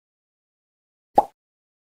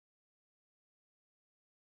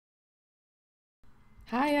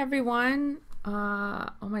Hi everyone. Oh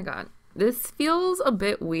my god. This feels a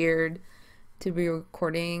bit weird to be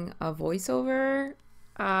recording a voiceover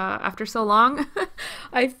after so long.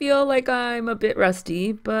 I feel like I'm a bit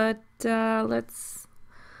rusty, but let's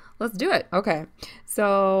do it. Okay.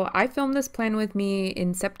 So, I filmed this plan with me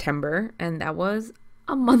in September and that was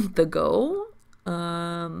a month ago.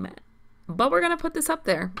 But we're going to put this up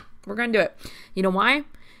there. We're going to do it. You know why?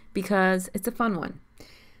 Because it's a fun one.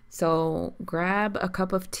 So grab a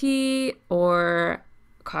cup of tea or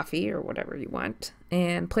coffee or whatever you want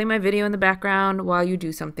and play my video in the background while you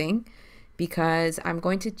do something because I'm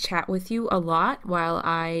going to chat with you a lot while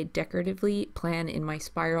I decoratively plan in my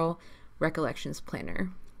spiral recollections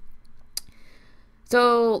planner.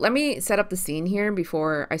 So let me set up the scene here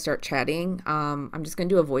before I start chatting. I'm just going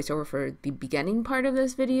to do a voiceover for the beginning part of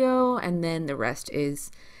this video, and then the rest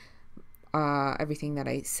is everything that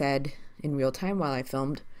I said in real time while I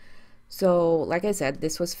filmed. So, like I said,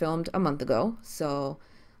 this was filmed a month ago. So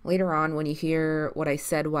later on, when you hear what I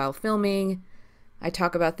said while filming, I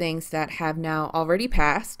talk about things that have now already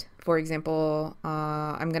passed. For example,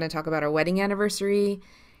 I'm going to talk about our wedding anniversary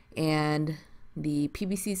and the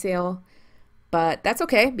PBC sale. But that's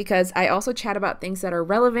okay because I also chat about things that are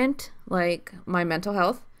relevant, like my mental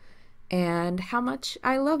health and how much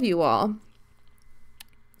I love you all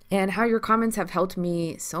and how your comments have helped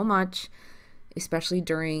me so much, especially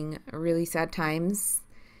during really sad times.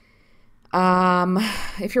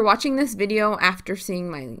 If you're watching this video after seeing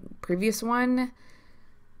my previous one,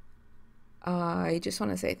 I just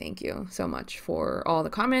want to say thank you so much for all the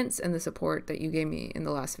comments and the support that you gave me in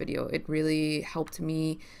the last video. It really helped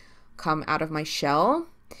me come out of my shell.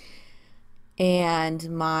 And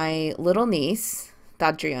my little niece,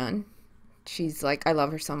 Adrian, she's like, I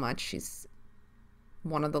love her so much. She's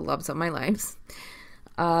one of the loves of my life.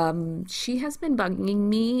 She has been bugging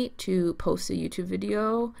me to post a YouTube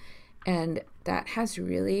video, and that has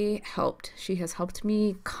really helped. She has helped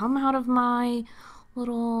me come out of my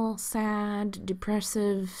little sad,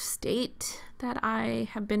 depressive state that I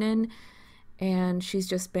have been in, and she's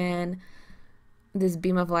just been this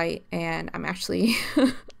beam of light. And I'm actually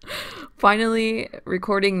finally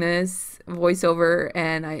recording this voiceover,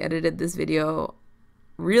 and I edited this video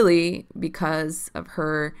really because of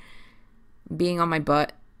her being on my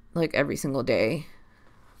butt like every single day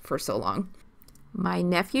for so long. My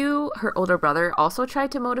nephew, her older brother, also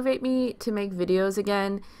tried to motivate me to make videos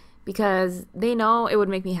again because they know it would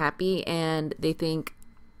make me happy, and they think,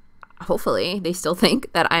 hopefully, they still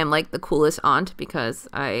think that I am like the coolest aunt because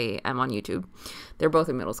I am on YouTube. They're both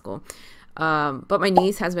in middle school. But my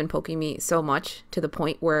niece has been poking me so much to the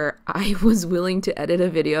point where I was willing to edit a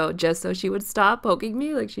video just so she would stop poking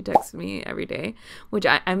me. Like, she texts me every day, which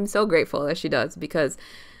I'm so grateful that she does, because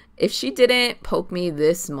if she didn't poke me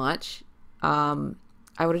this much, I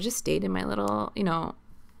would have just stayed in my little,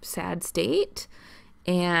 sad state.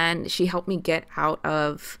 And she helped me get out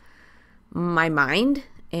of my mind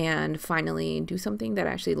and finally do something that I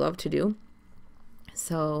actually love to do.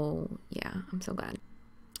 So yeah, I'm so glad.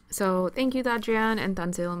 So thank you, Adrian and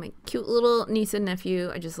Tanzil, my cute little niece and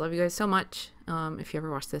nephew. I just love you guys so much. If you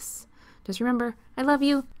ever watch this, just remember, I love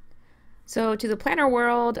you. So to the planner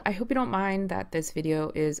world, I hope you don't mind that this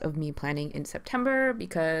video is of me planning in September,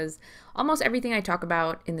 because almost everything I talk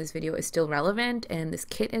about in this video is still relevant, and this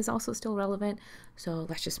kit is also still relevant. So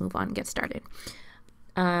let's just move on and get started.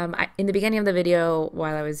 In the beginning of the video,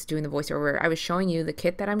 while I was doing the voiceover, I was showing you the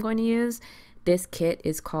kit that I'm going to use. This kit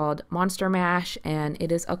is called Monster Mash, and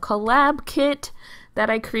it is a collab kit that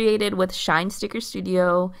I created with Shine Sticker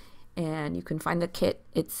Studio, and you can find the kit.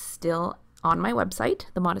 It's still on my website,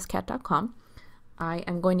 themodestcat.com. I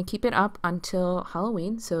am going to keep it up until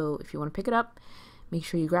Halloween, so if you want to pick it up, make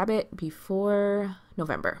sure you grab it before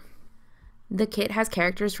November. The kit has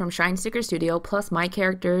characters from Shine Sticker Studio plus my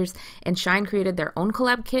characters, and Shine created their own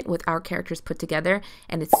collab kit with our characters put together,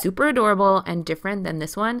 and it's super adorable and different than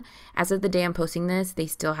this one. As of the day I'm posting this, they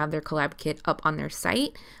still have their collab kit up on their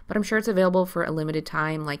site, but I'm sure it's available for a limited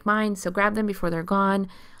time like mine, so grab them before they're gone.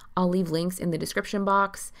 I'll leave links in the description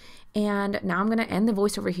box. And now I'm going to end the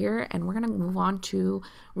voiceover here, and we're going to move on to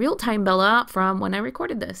real-time Bella from when I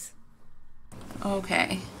recorded this.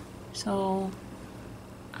 Okay, so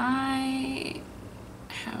I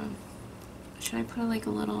have, should I put like a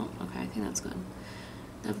little, okay, I think that's good.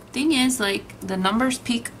 The thing is, like, the numbers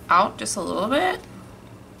peek out just a little bit,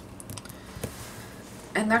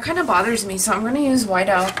 and that kind of bothers me, so I'm going to use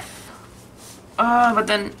whiteout. But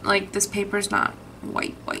then, like, this paper's not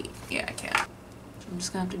white. Yeah, I can't. I'm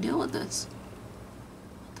just gonna have to deal with this.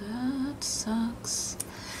 That sucks.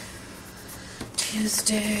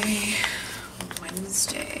 Tuesday,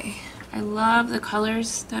 Wednesday. I love the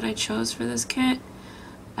colors that I chose for this kit.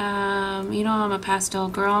 You know I'm a pastel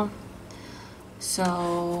girl,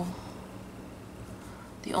 so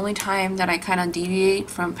the only time that I kind of deviate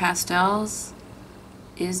from pastels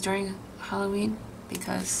is during Halloween,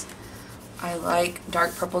 because I like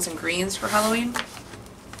dark purples and greens for Halloween.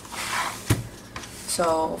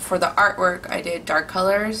 So for the artwork, I did dark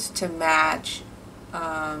colors to match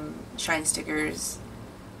Shine Sticker's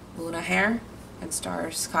Luna hair and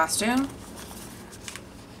Star's costume.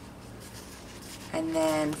 And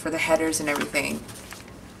then for the headers and everything,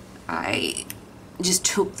 I just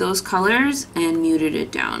took those colors and muted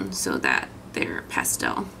it down so that they're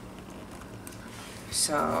pastel.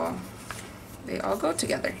 So they all go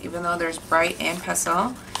together. Even though there's bright and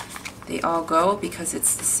pastel, they all go because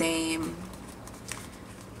it's the same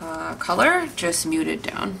color, just muted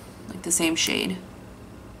down, like the same shade.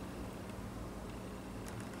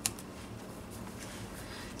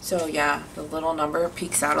 So yeah, the little number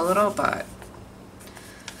peeks out a little, but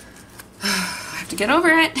I have to get over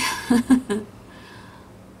it.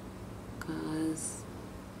 Because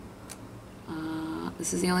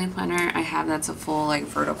this is the only planner I have that's a full like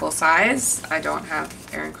vertical size. I don't have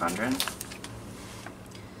Erin Condren.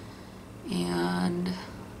 And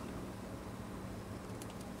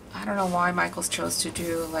I don't know why Michaels chose to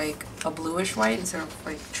do like a bluish white instead of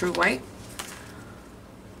like true white.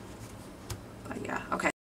 But yeah, okay.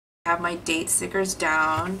 I have my date stickers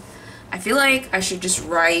down. I feel like I should just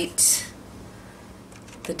write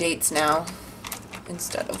the dates now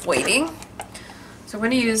instead of waiting. So I'm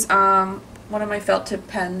going to use one of my felt tip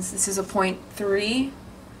pens. This is a 0.3,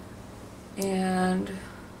 and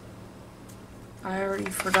I already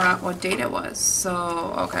forgot what date it was.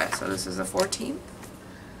 So okay, so this is the 14th.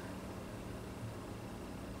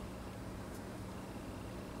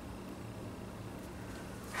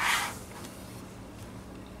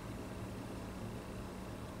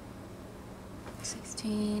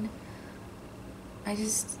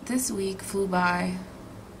 This week flew by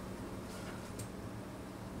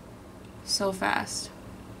so fast.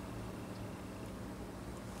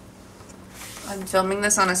 I'm filming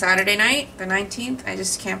this on a Saturday night, the 19th. I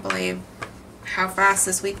just can't believe how fast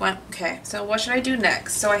this week went. Okay, so what should I do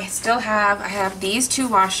next? So I have these two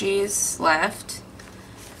washies left,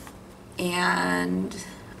 and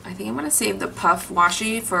I think I'm gonna save the puff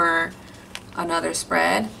washi for another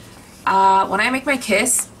spread. When I make my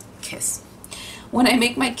when I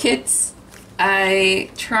make my kits, I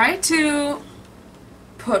try to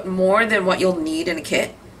put more than what you'll need in a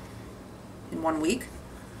kit in 1 week,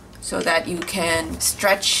 so that you can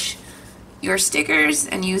stretch your stickers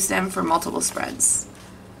and use them for multiple spreads.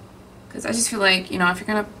 Because I just feel like, you know, if you're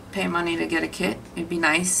gonna pay money to get a kit, it'd be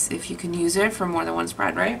nice if you can use it for more than one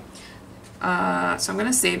spread, right? So I'm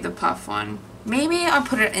gonna save the puff one. Maybe I'll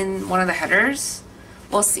put it in one of the headers.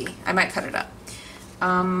 We'll see. I might cut it up.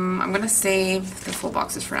 I'm gonna save the full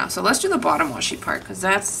boxes for now. So let's do the bottom washi part, because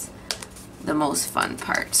that's the most fun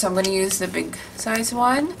part. So I'm gonna use the big size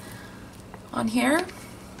one on here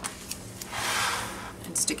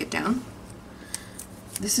and stick it down.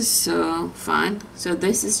 This is so fun. So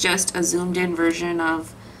this is just a zoomed in version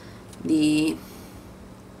of the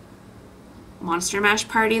Monster Mash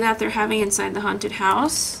party that they're having inside the haunted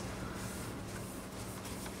house.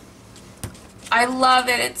 I love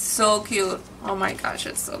it. It's so cute. Oh my gosh,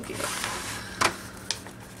 it's so cute.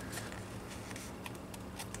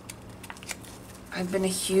 I've been a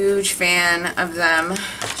huge fan of them,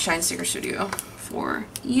 Shine Sticker Studio, for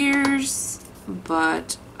years,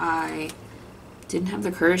 but I didn't have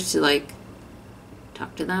the courage to like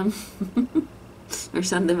talk to them or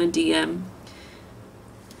send them a DM.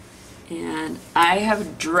 And I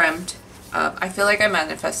have dreamt of, I feel like I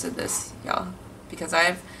manifested this, y'all, because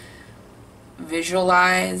I've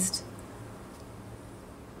visualized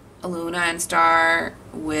Luna and Star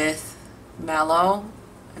with Mellow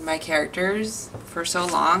and my characters for so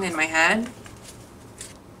long in my head,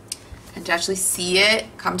 and to actually see it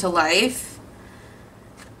come to life,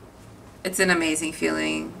 it's an amazing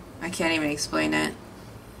feeling. I can't even explain it.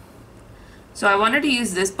 So I wanted to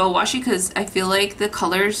use this bow washi because I feel like the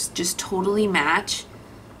colors just totally match.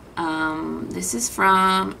 This is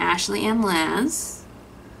from Ashley and Laz.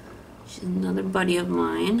 She's another buddy of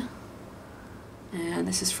mine. And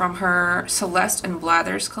this is from her Celeste and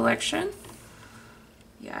Blathers collection.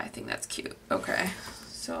 Yeah, I think that's cute. Okay,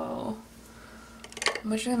 so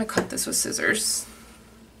I'm actually gonna cut this with scissors.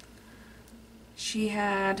 She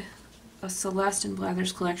had a Celeste and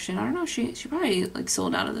Blathers collection. I don't know, she probably like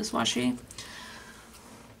sold out of this washi.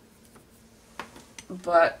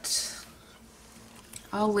 But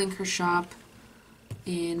I'll link her shop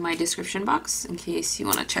in my description box in case you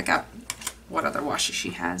want to check out what other washi she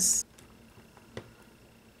has.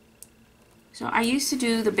 So I used to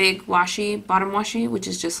do the big washi, bottom washi, which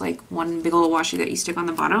is just like one big old washi that you stick on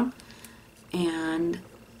the bottom. And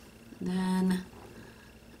then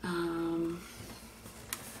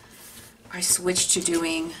I switched to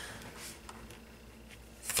doing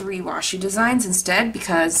 3 washi designs instead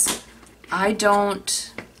because I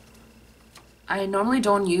normally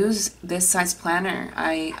don't use this size planner.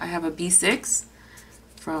 I have a B6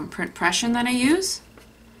 from Print Pression that I use.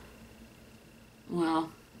 Well,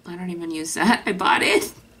 I don't even use that. I bought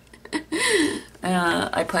it.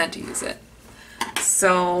 I plan to use it.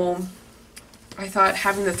 So I thought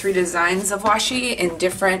having the 3 designs of washi in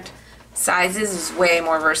different sizes is way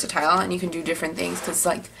more versatile, and you can do different things because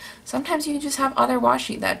like sometimes you just have other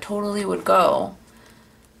washi that totally would go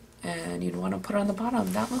and you'd want to put it on the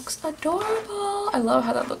bottom. That looks adorable. I love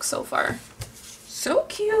how that looks so far. So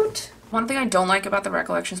cute. One thing I don't like about the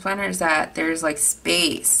Recollections planner is that there's like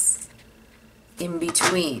space in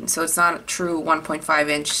between, so it's not a true 1.5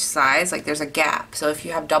 inch size. Like there's a gap, so if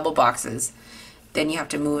you have double boxes then you have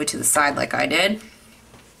to move it to the side like I did.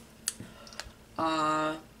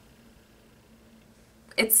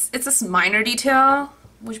 It's a minor detail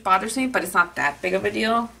which bothers me, but it's not that big of a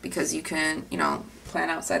deal because you can, you know,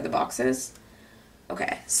 plan outside the boxes.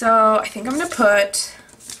 Okay, so I think I'm gonna put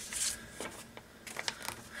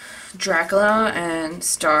Dracula and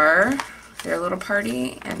Star, their little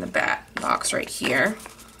party, and the bat box right here.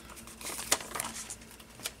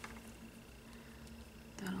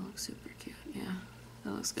 That'll look super cute. Yeah,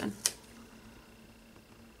 that looks good.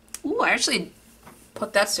 Ooh, I actually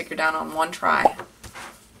put that sticker down on one try.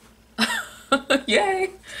 Yay!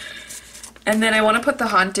 And then I want to put the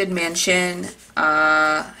Haunted Mansion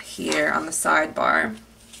here on the sidebar.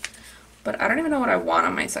 But I don't even know what I want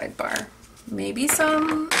on my sidebar. Maybe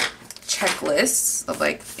some checklists of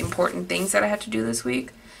like important things that I had to do this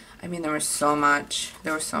week. I mean, there was so much.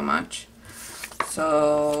 There was so much.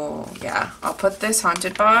 So yeah, I'll put this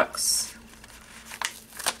haunted box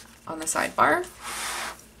on the sidebar.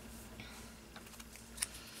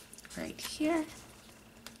 Right here.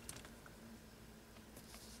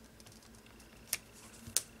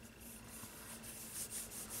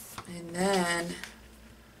 And then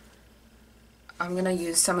I'm gonna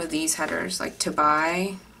use some of these headers, like to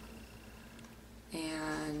buy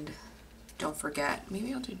and don't forget.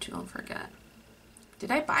 Maybe I'll do don't forget. Did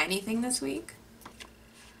I buy anything this week?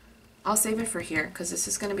 I'll save it for here because this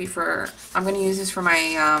is gonna be for, I'm gonna use this for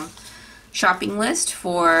my shopping list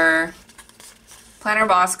for Planner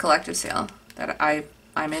Boss collective sale that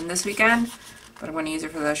I'm in this weekend, but I'm gonna use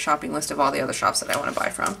it for the shopping list of all the other shops that I want to buy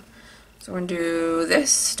from. So we're gonna do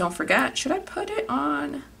this, don't forget. Should I put it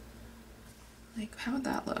on, like, how would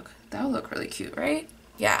that look? That would look really cute, right?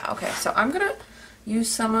 Yeah, okay, so I'm gonna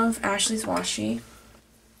use some of Ashley's washi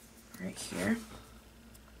right here.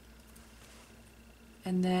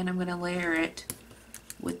 And then I'm gonna layer it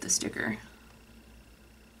with the sticker.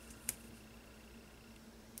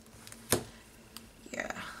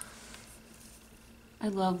 Yeah. I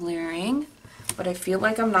love layering, but I feel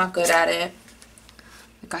like I'm not good at it.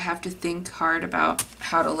 Like I have to think hard about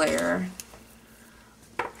how to layer.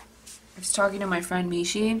 I was talking to my friend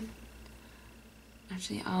Mishi.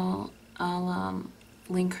 Actually, I'll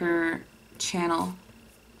link her channel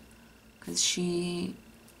because she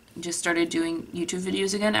just started doing YouTube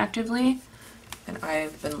videos again actively, and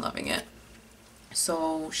I've been loving it.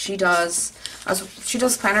 So she does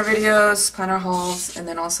planner videos, planner hauls, and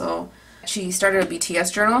then also she started a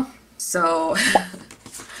BTS journal. So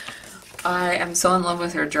I am so in love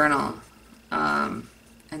with her journal.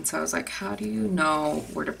 And so I was like, how do you know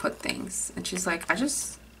where to put things? And she's like, I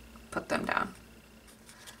just put them down.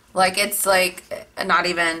 Like, it's like, not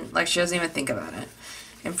even, like, she doesn't even think about it.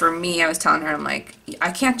 And for me, I was telling her, I'm like,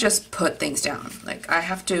 I can't just put things down. Like, I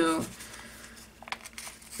have to,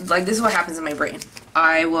 like, this is what happens in my brain.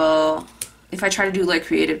 I will, if I try to do, like,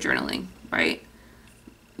 creative journaling, right?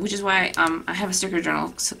 Which is why I have a sticker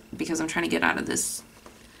journal, because I'm trying to get out of this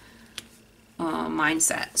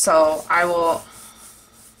mindset. So I will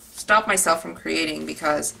stop myself from creating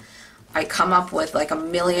because I come up with like a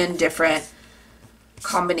million different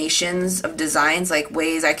combinations of designs, like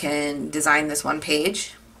ways I can design this one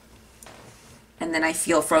page, and then I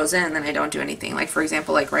feel frozen and then I don't do anything. Like, for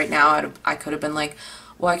example, like right now I could have been like,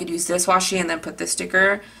 well, I could use this washi and then put this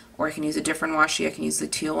sticker, or I can use a different washi. I can use the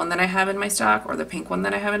teal one that I have in my stock or the pink one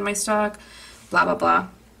that I have in my stock, blah blah blah.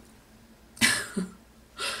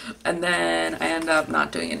 And then I end up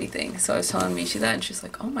not doing anything. So I was telling Mishi that, and she's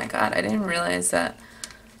like, oh my god, I didn't realize that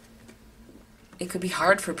it could be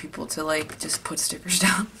hard for people to like just put stickers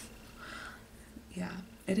down. Yeah,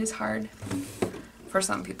 it is hard for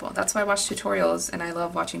some people. That's why I watch tutorials and I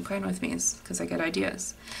love watching Plan With Me's, because I get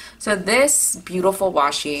ideas. So this beautiful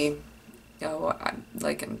washi,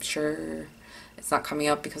 I'm sure it's not coming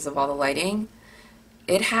up because of all the lighting.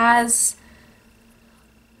 It has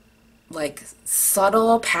like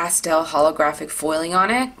subtle pastel holographic foiling on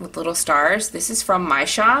it with little stars. This is from my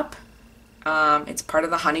shop. It's part of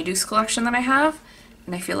the Honeydews collection that I have,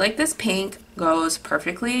 and I feel like this pink goes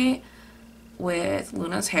perfectly with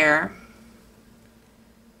Luna's hair,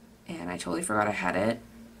 and I totally forgot I had it.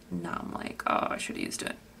 Now I'm like, oh, I should have used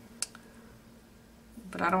it,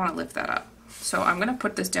 but I don't want to lift that up, so I'm gonna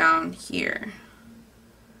put this down here.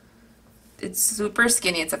 It's super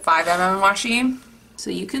skinny. It's a 5mm washi, so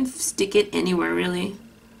you can stick it anywhere really,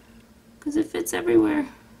 because it fits everywhere.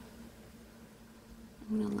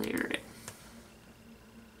 I'm gonna layer it.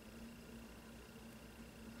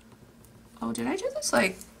 Oh, did I do this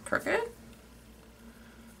like crooked?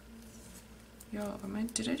 Yo,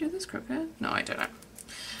 did I do this crooked? No, I didn't.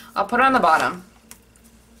 I'll put it on the bottom.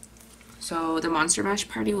 So the Monster Mash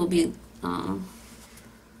party will be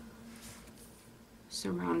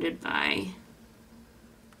surrounded by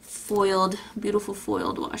foiled, beautiful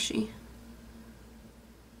foiled washi.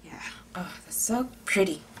 Yeah. Oh, that's so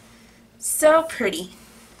pretty. So pretty.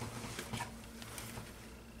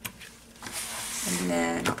 And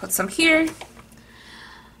then I'll put some here.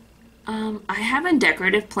 I haven't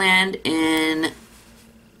decorative planned in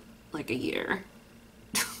like a year.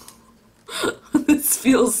 This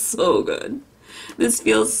feels so good. This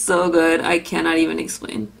feels so good. I cannot even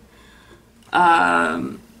explain.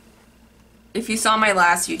 If you saw my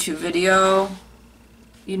last YouTube video,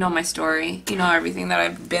 you know my story. You know everything that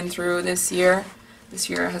I've been through this year. This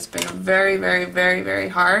year has been very, very, very, very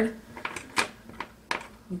hard.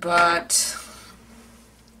 But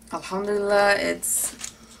alhamdulillah, it's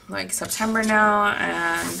like September now,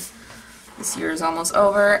 and this year is almost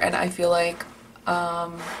over, and I feel like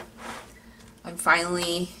I'm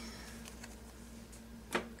finally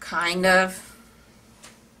kind of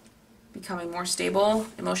becoming more stable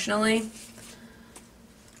emotionally.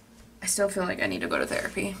 I still feel like I need to go to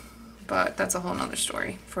therapy, but that's a whole nother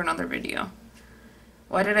story for another video.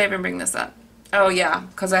 Why did I even bring this up? Oh yeah,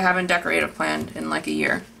 because I haven't decorative planned in like a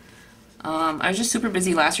year. I was just super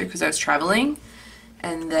busy last year because I was traveling,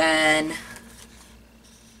 and then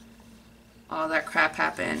all that crap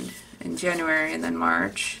happened in January and then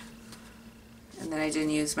March, and then I didn't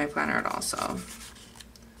use my planner at all, so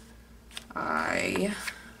I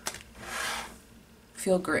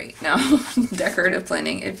feel great now. Decorative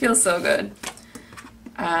planning, it feels so good.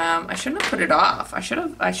 I shouldn't have put it off. I should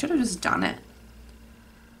have just done it,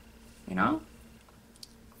 you know?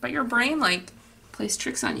 But your brain like plays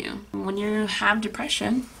tricks on you. When you have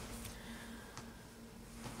depression,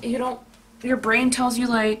 your brain tells you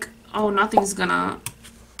like, oh, nothing's gonna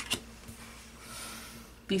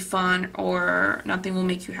be fun, or nothing will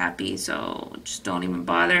make you happy, so just don't even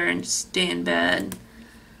bother and just stay in bed.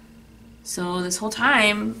 So this whole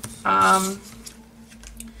time, I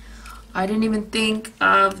didn't even think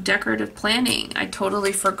of decorative planning. I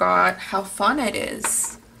totally forgot how fun it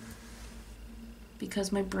is,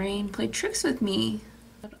 because my brain played tricks with me.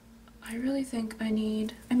 But I really think I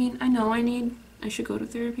should go to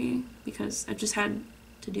therapy, because I've just had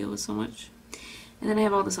to deal with so much. And then I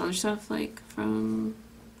have all this other stuff like from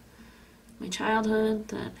my childhood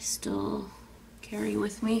that I still carry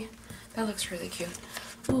with me. That looks really cute.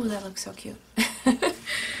 Ooh, that looks so cute.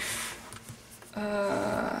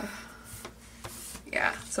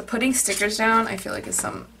 Yeah, so putting stickers down, I feel like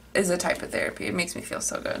is a type of therapy. It makes me feel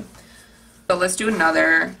so good. So let's do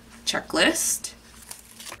another checklist.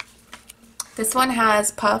 This one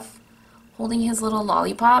has Puff holding his little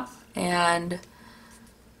lollipop, and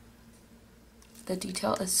the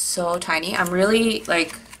detail is so tiny. I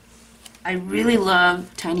really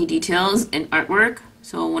love tiny details in artwork.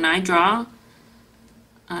 So when I draw,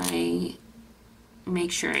 I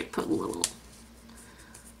make sure I put little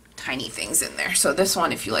tiny things in there. So this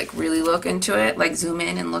one, if you like really look into it, like zoom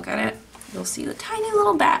in and look at it, you'll see the tiny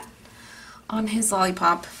little bat on his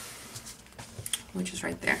lollipop, which is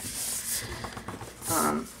right there.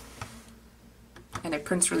 And it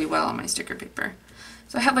prints really well on my sticker paper.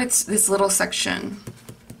 So I have like this little section.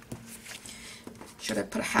 Should I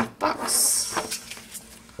put a half box?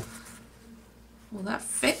 Will that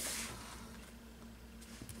fit?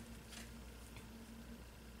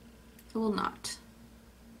 It will not.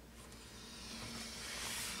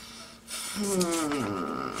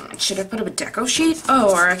 Should I put up a deco sheet?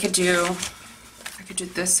 Oh, or I could do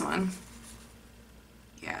this one.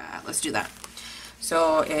 Yeah, let's do that.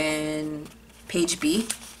 So in page B,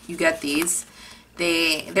 you get these.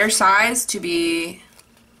 They're sized to be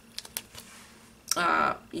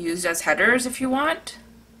used as headers if you want.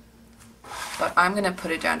 But I'm going to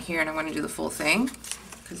put it down here and I'm going to do the full thing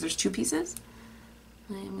because there's two pieces.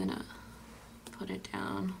 I'm going to put it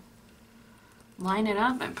down, line it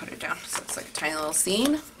up, and put it down. So it's like a tiny little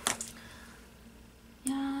scene.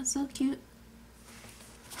 Yeah, so cute.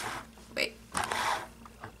 Wait.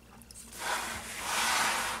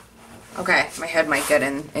 Okay, my head might get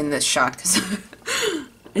in this shot because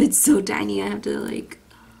it's so tiny. I have to like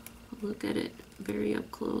look at it very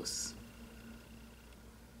up close.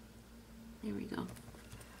 There we go.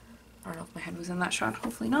 I don't know if my head was in that shot.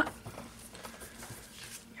 Hopefully not.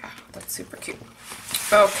 Yeah, that's super cute.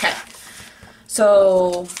 Okay.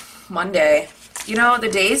 So, Monday. You know, the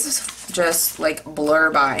days just like blur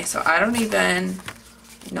by. So I don't even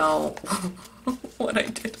know what I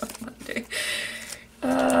did on Monday.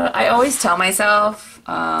 I always tell myself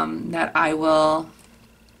that I will,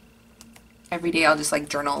 every day I'll just like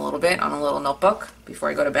journal a little bit on a little notebook before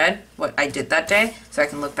I go to bed, what I did that day, so I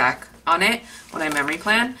can look back on it when I memory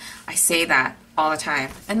plan. I say that all the time,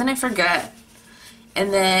 and then I forget.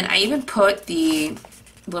 And then I even put the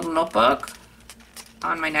little notebook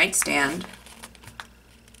on my nightstand,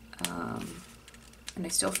 and I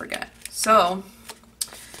still forget. So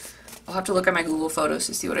I'll have to look at my Google Photos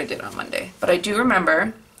to see what I did on Monday. But I do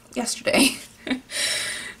remember yesterday.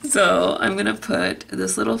 So I'm going to put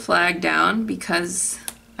this little flag down because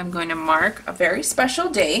I'm going to mark a very special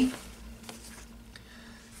day.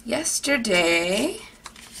 Yesterday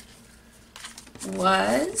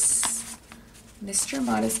was Mr.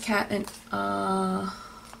 Modest Cat and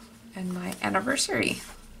my anniversary.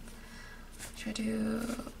 Should I do...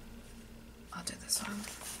 I'll do this one.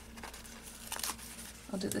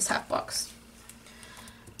 I'll do this half box.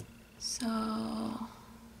 So,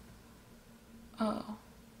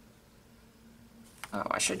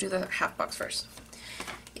 I should do the half box first.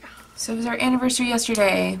 Yeah, so it was our anniversary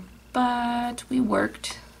yesterday, but we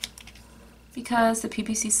worked because the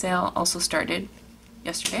PPC sale also started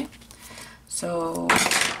yesterday. So,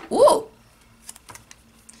 ooh!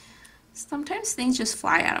 Sometimes things just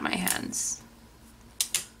fly out of my hands,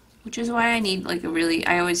 which is why I need like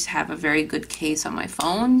I always have a very good case on my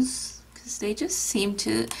phones, because they just seem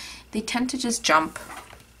to, they tend to just jump.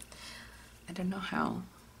 I don't know how,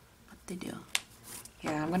 but they do.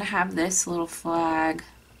 Yeah, I'm gonna have this little flag.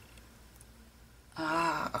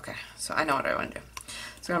 Okay, so I know what I want to do.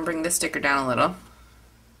 So I'm gonna bring this sticker down a little.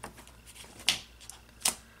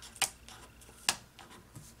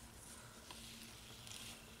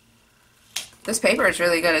 This paper is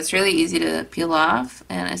really good. It's really easy to peel off,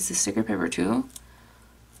 and it's the sticker paper too.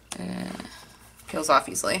 Peels off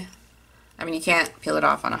easily. I mean, you can't peel it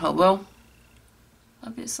off on a hobo,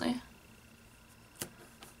 obviously,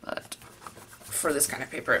 but for this kind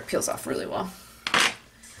of paper, it peels off really well.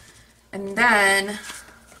 And then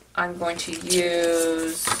I'm going to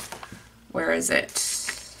use, where is it?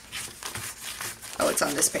 Oh, it's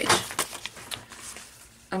on this page.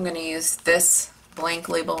 I'm going to use this blank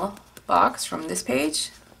label box from this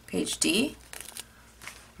page, page D,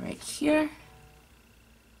 right here.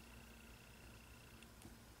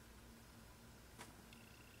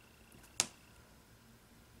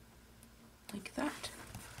 Like that.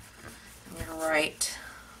 I'm going to write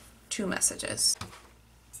 2 messages.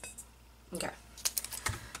 Okay.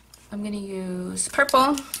 I'm going to use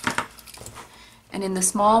purple, and in the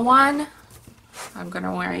small one, I'm going to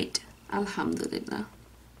write Alhamdulillah.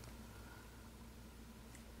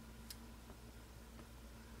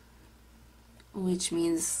 Which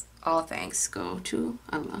means all thanks go to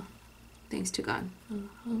Allah. Thanks to God.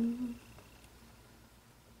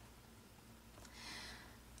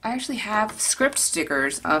 I actually have script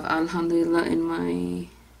stickers of Alhamdulillah in my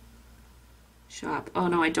shop. Oh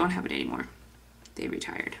no, I don't have it anymore. They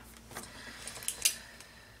retired.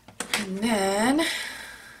 And then I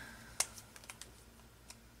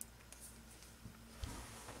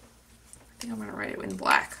think I'm going to write it in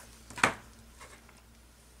black.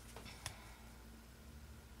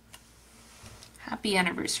 Happy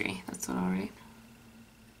anniversary. That's what I'll write.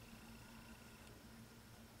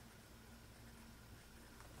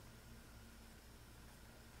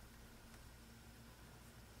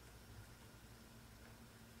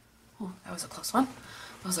 Oh, that was a close one.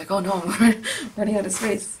 I was like, oh no, I'm running out of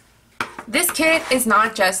space. This kit is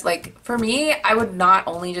not just like, for me, I would not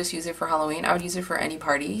only just use it for Halloween, I would use it for any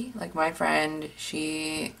party. Like my friend,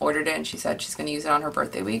 she ordered it and she said she's going to use it on her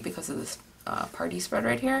birthday week because of this party spread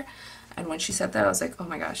right here. And when she said that, I was like, oh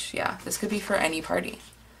my gosh, yeah, this could be for any party.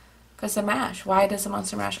 Because the mash, why does the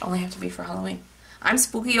Monster Mash only have to be for Halloween? I'm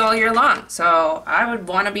spooky all year long, so I would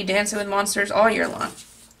want to be dancing with monsters all year long.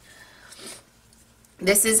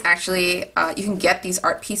 This is actually, you can get these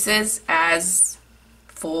art pieces as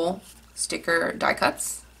full sticker die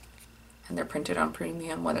cuts, and they're printed on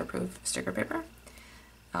premium weatherproof sticker paper.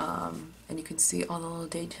 And you can see all the little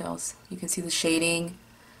details. You can see the shading.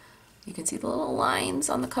 You can see the little lines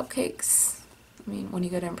on the cupcakes. I mean, when you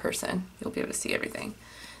get in person, you'll be able to see everything.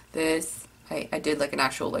 This, I did like an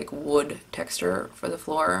actual like wood texture for the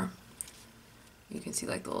floor. You can see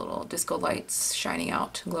like the little disco lights shining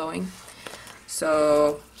out, glowing.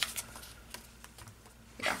 So,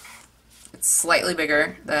 yeah, it's slightly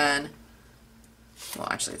bigger than, well,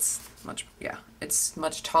 actually it's much, yeah, it's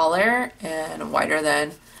much taller and wider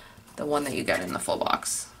than the one that you get in the full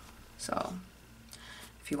box. So,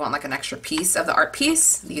 if you want like an extra piece of the art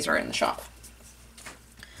piece, these are in the shop.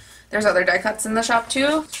 There's other die cuts in the shop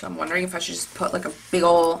too, so I'm wondering if I should just put like a big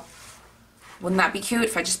ol', wouldn't that be cute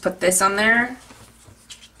if I just put this on there?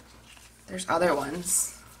 There's other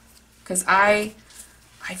ones. Because I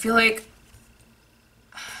feel like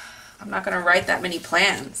I'm not going to write that many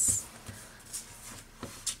plans.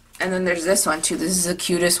 And then there's this one too. This is the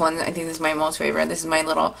cutest one. I think this is my most favorite. This is my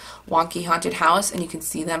little wonky haunted house, and you can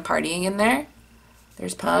see them partying in there.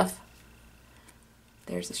 There's Puff.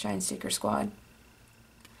 There's the Shine Sticker Squad.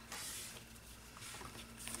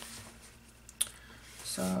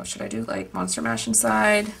 So should I do like Monster Mash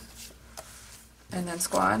inside and then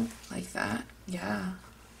Squad like that? Yeah.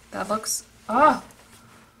 That looks, oh,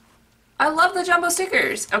 I love the jumbo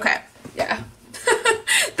stickers. Okay, yeah,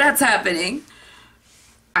 that's happening.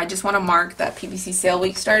 I just want to mark that PBC sale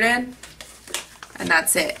week started, and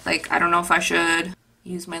that's it. Like, I don't know if I should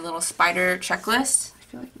use my little spider checklist. I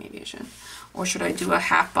feel like maybe I should. Or should I do a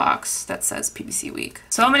half box that says PBC week?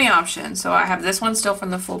 So many options. So I have this one still from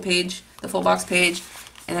the full page, the full box page,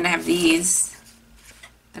 and then I have these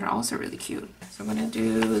that are also really cute. So I'm going to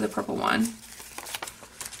do the purple one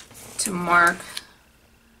to mark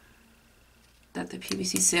that the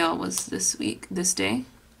PBC sale was this week, this day.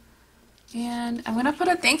 And I'm gonna put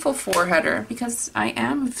a thankful for header because I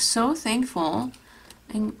am so thankful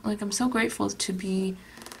and like I'm so grateful to be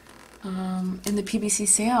in the PBC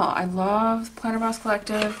sale. I love Planner Boss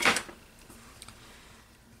Collective,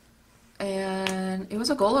 and it was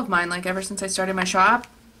a goal of mine, like ever since I started my shop.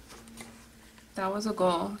 That was a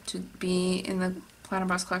goal, to be in the Planner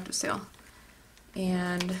Boss Collective sale.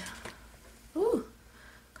 And ooh,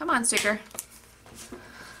 come on, sticker.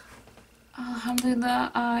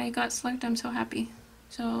 Alhamdulillah, I got selected. I'm so happy.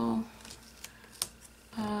 So,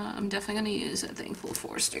 I'm definitely going to use a thankful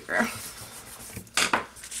for sticker.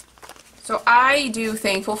 So I do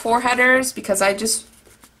thankful for headers because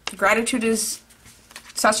gratitude is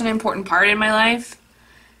such an important part in my life.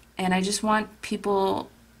 And I just want people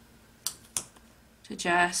to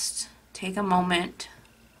just take a moment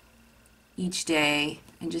each day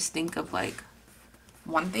and just think of like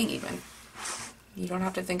one thing even. You don't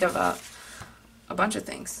have to think of a bunch of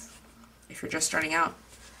things if you're just starting out.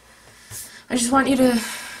 I just want you to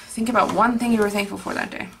think about one thing you were thankful for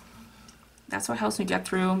that day. That's what helps me get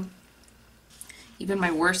through even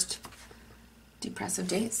my worst depressive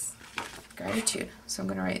days. Gratitude. So I'm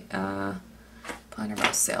going to write Planner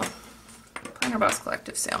Boss sale. Planner Boss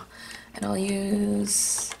Collective sale. And I'll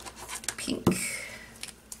use pink.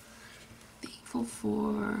 Thankful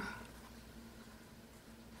for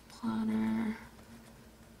Planner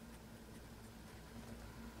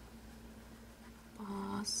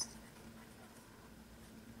Boss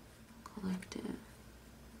Collective.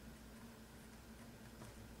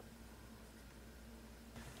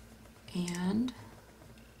 And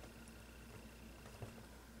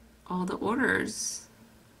all the orders.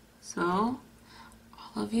 So,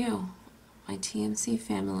 all of you, my TMC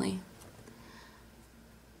family.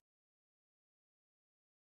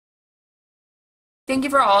 Thank you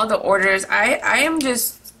for all the orders. I'm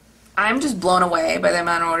just blown away by the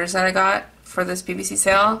amount of orders that I got for this PBC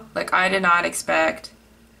sale. Like, I did not expect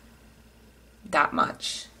that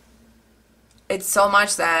much. It's so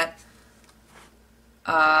much that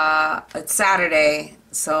it's Saturday,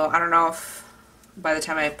 so I don't know if by the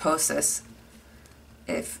time I post this,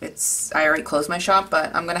 I already closed my shop,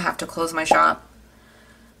 but I'm gonna have to close my shop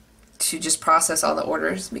to just process all the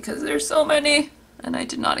orders because there's so many and I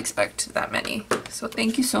did not expect that many. So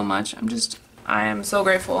thank you so much. I am so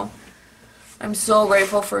grateful. I'm so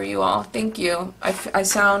grateful for you all. Thank you. I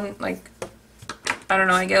sound like, I don't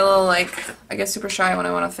know, I get a little like, I get super shy when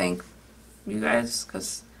I want to thank you guys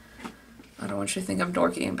because I don't want you to think I'm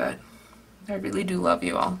dorky, but I really do love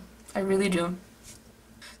you all. I really do.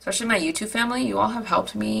 Especially my YouTube family. You all have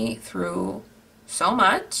helped me through so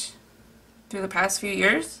much. through the past few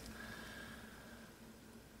years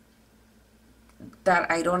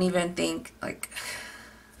that I don't even think, like,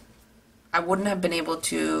 I wouldn't have been able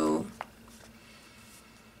to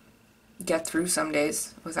get through some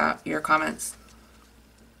days without your comments.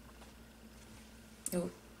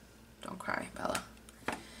 Ooh, don't cry, Bella.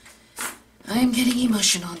 I'm getting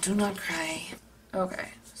emotional. Do not cry. Okay,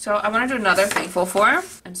 so I want to do another thankful for.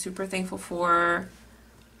 I'm super thankful for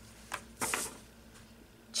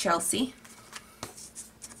Chelsea,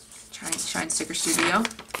 Shine Sticker Studio,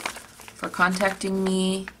 for contacting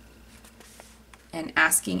me and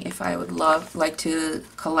asking if I would like to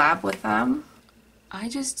collab with them.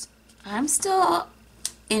 I'm still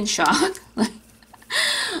in shock. Like,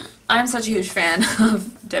 I'm such a huge fan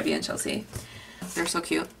of Debbie and Chelsea. They're so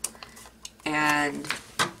cute. And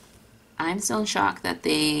I'm still in shock that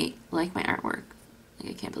they like my artwork. Like,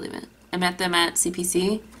 I can't believe it. I met them at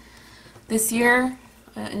CPC this year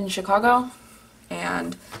in Chicago,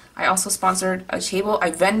 and I also sponsored a table.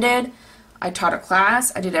 I vended, I taught a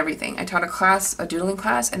class, I did everything. I taught a class, a doodling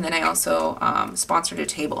class, and then I also sponsored a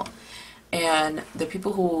table. And the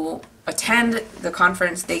people who attend the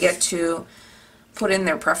conference, they get to put in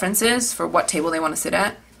their preferences for what table they want to sit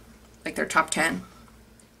at, like their top 10.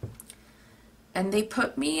 And they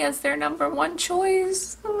put me as their #1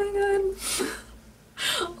 choice. Oh my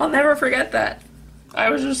god. I'll never forget that. I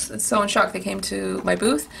was just so in shock. They came to my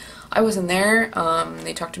booth. I wasn't there.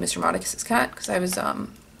 They talked to Mr. Modicus's cat because I was, I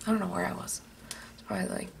don't know where I was. I was probably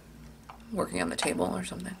like working on the table or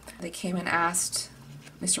something. They came and asked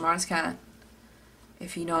Mr. Modicus's cat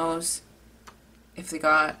if he knows if they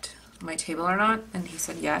got my table or not, and he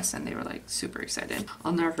said yes, and they were like super excited.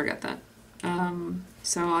 I'll never forget that.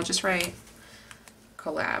 So I'll just write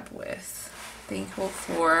collab with, thankful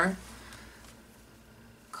for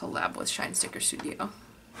collab with Shine Sticker Studio.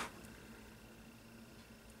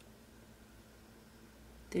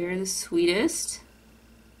 They're the sweetest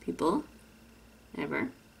people ever,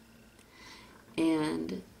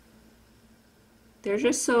 and they're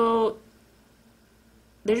just so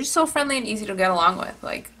friendly and easy to get along with.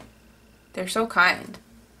 Like, they're so kind.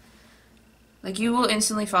 Like, you will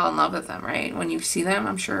instantly fall in love with them, right? When you see them,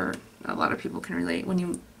 I'm sure a lot of people can relate. When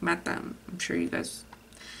you met them, I'm sure you guys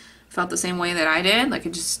felt the same way that I did. Like, I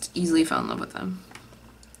just easily fell in love with them.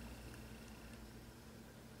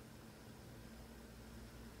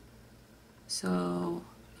 So,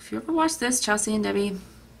 if you ever watch this, Chelsea and Debbie,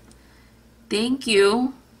 thank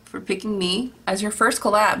you for picking me as your first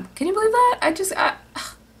collab. Can you believe that?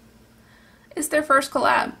 It's their first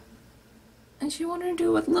collab. And she wanted to do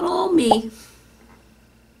it with little old me.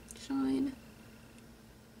 Shine.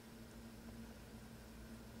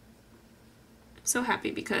 I'm so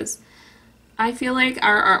happy because I feel like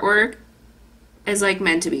our artwork is like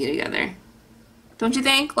meant to be together. Don't you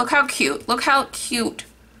think? Look how cute. Look how cute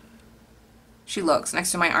she looks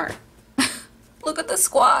next to my art. Look at the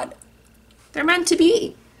squad. They're meant to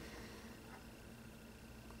be.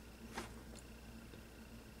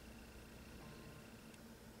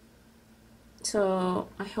 So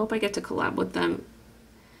I hope I get to collab with them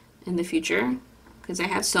in the future because I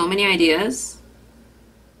have so many ideas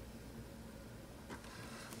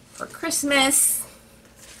for Christmas,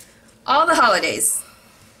 all the holidays.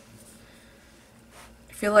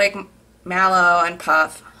 I feel like Mallow and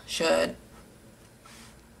Puff should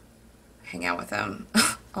hang out with them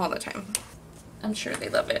all the time. I'm sure they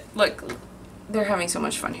love it. Look, they're having so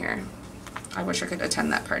much fun here. I wish I could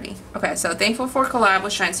attend that party. Okay, so thankful for collab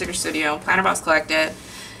with Shine Sticker Studio, Planner Box Collective.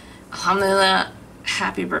 Alhamdulillah,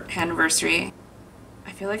 happy anniversary.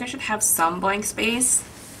 I feel like I should have some blank space.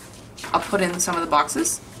 I'll put in some of the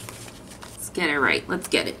boxes. Let's get it right. Let's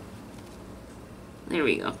get it. There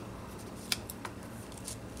we go.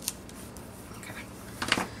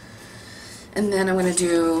 Okay. And then I'm gonna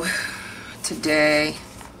do today.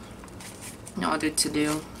 No, I'll do to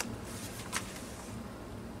do.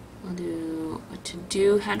 I'll do a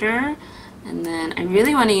to-do header, and then I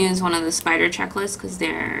really want to use one of the spider checklists because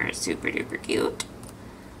they're super duper cute.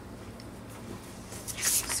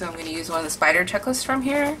 So I'm going to use one of the spider checklists from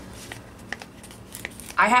here.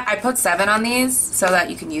 I put 7 on these so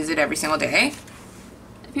that you can use it every single day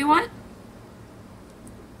if you want.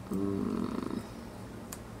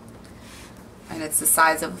 And it's the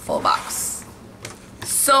size of a full box.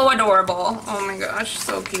 So adorable. Oh my gosh,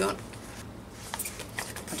 so cute.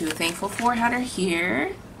 I'll do a thankful for header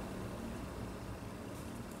here.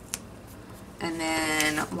 And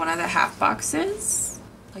then one of the half boxes.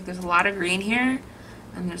 Like, there's a lot of green here,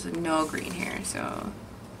 and there's no green here, so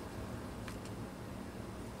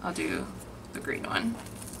I'll do the green one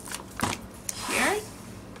here.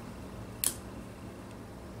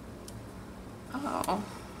 Oh.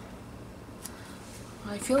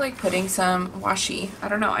 I feel like putting some washi. I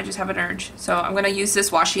don't know, I just have an urge. So I'm gonna use this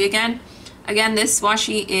washi again. Again, this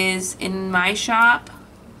washi is in my shop.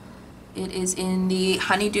 It is in the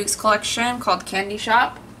Honeydukes collection called Candy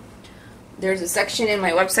Shop. There's a section in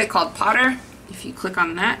my website called Potter. If you click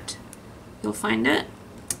on that, you'll find it.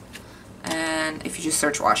 And if you just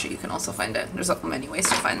search washi, you can also find it. There's many ways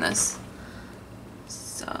to find this.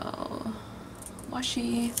 So,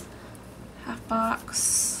 washi, half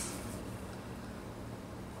box.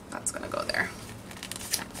 That's gonna go there.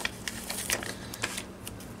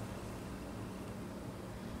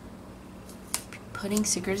 Putting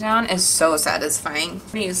stickers down is so satisfying.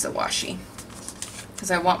 I'm gonna use the washi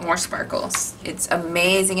because I want more sparkles. It's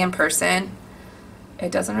amazing in person.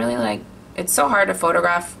 It doesn't really like, it's so hard to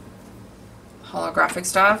photograph holographic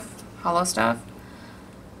stuff, hollow stuff,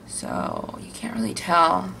 so you can't really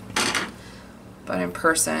tell, but in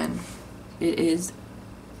person it is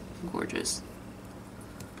gorgeous.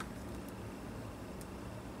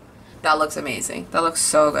 That looks amazing. That looks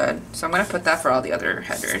so good. So I'm going to put that for all the other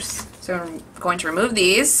headers. So I'm going to remove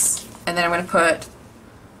these, and then I'm going to put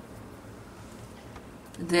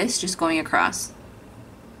this just going across.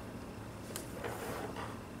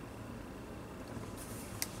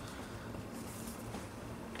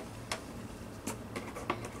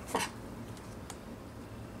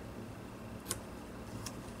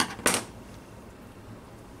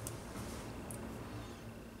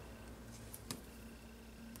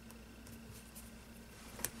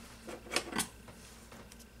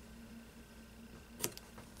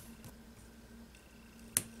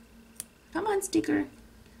 Come on, sticker.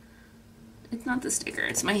 It's not the sticker,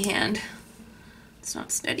 it's my hand. It's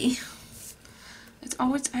not steady. I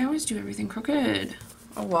always do everything crooked.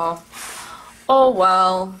 Oh well. Oh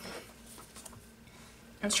well.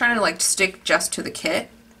 I was trying to like stick just to the kit,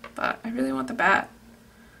 but I really want the bat.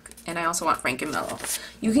 And I also want Frankenmellow.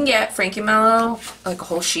 You can get Frankenmellow, like a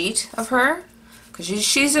whole sheet of her, because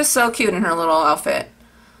she's just so cute in her little outfit.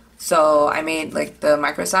 So I made like the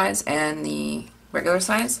micro size and the regular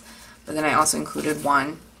size. But then I also included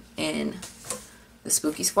one in the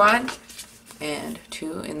Spooky Squad and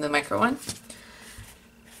 2 in the micro one.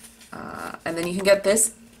 And then you can get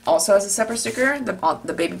this also as a separate sticker,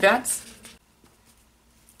 the baby bats.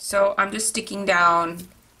 So I'm just sticking down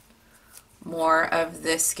more of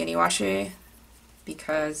this skinny washi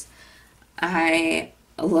because I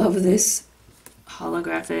love this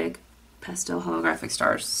pastel holographic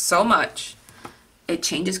stars so much. It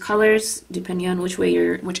changes colors depending on which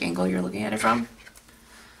angle you're looking at it from.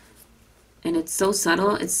 And it's so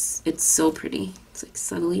subtle, it's so pretty. It's like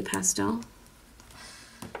subtly pastel.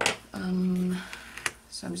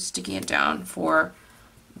 So I'm just sticking it down for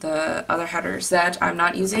the other headers that I'm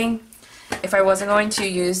not using. If I wasn't going to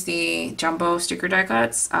use the jumbo sticker die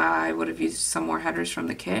cuts, I would have used some more headers from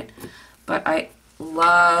the kit. But I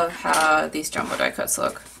love how these jumbo die cuts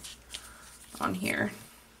look on here.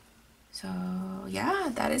 So yeah,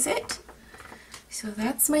 that is it. So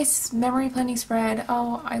that's my memory planning spread.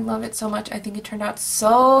 Oh, I love it so much. I think it turned out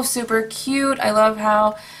so super cute. I love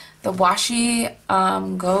how the washi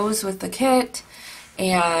goes with the kit,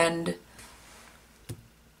 and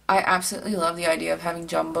I absolutely love the idea of having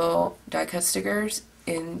jumbo die cut stickers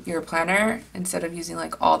in your planner instead of using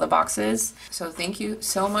like all the boxes. So thank you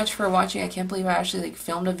so much for watching. I can't believe I actually like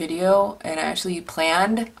filmed a video and I actually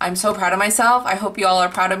planned. I'm so proud of myself. I hope you all are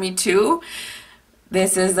proud of me too.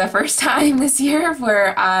 This is the first time this year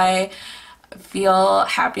where I feel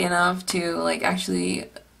happy enough to like actually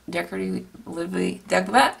decoratively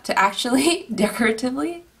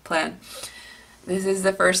plan. This is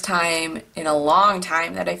the first time in a long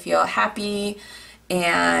time that I feel happy,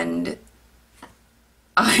 and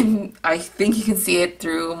I think you can see it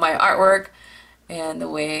through my artwork and the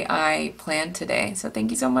way I planned today. So thank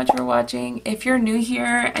you so much for watching. If you're new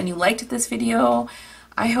here and you liked this video,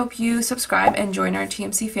 I hope you subscribe and join our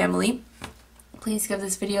TMC family. Please give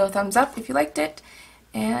this video a thumbs up if you liked it,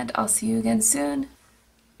 and I'll see you again soon.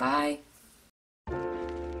 Bye.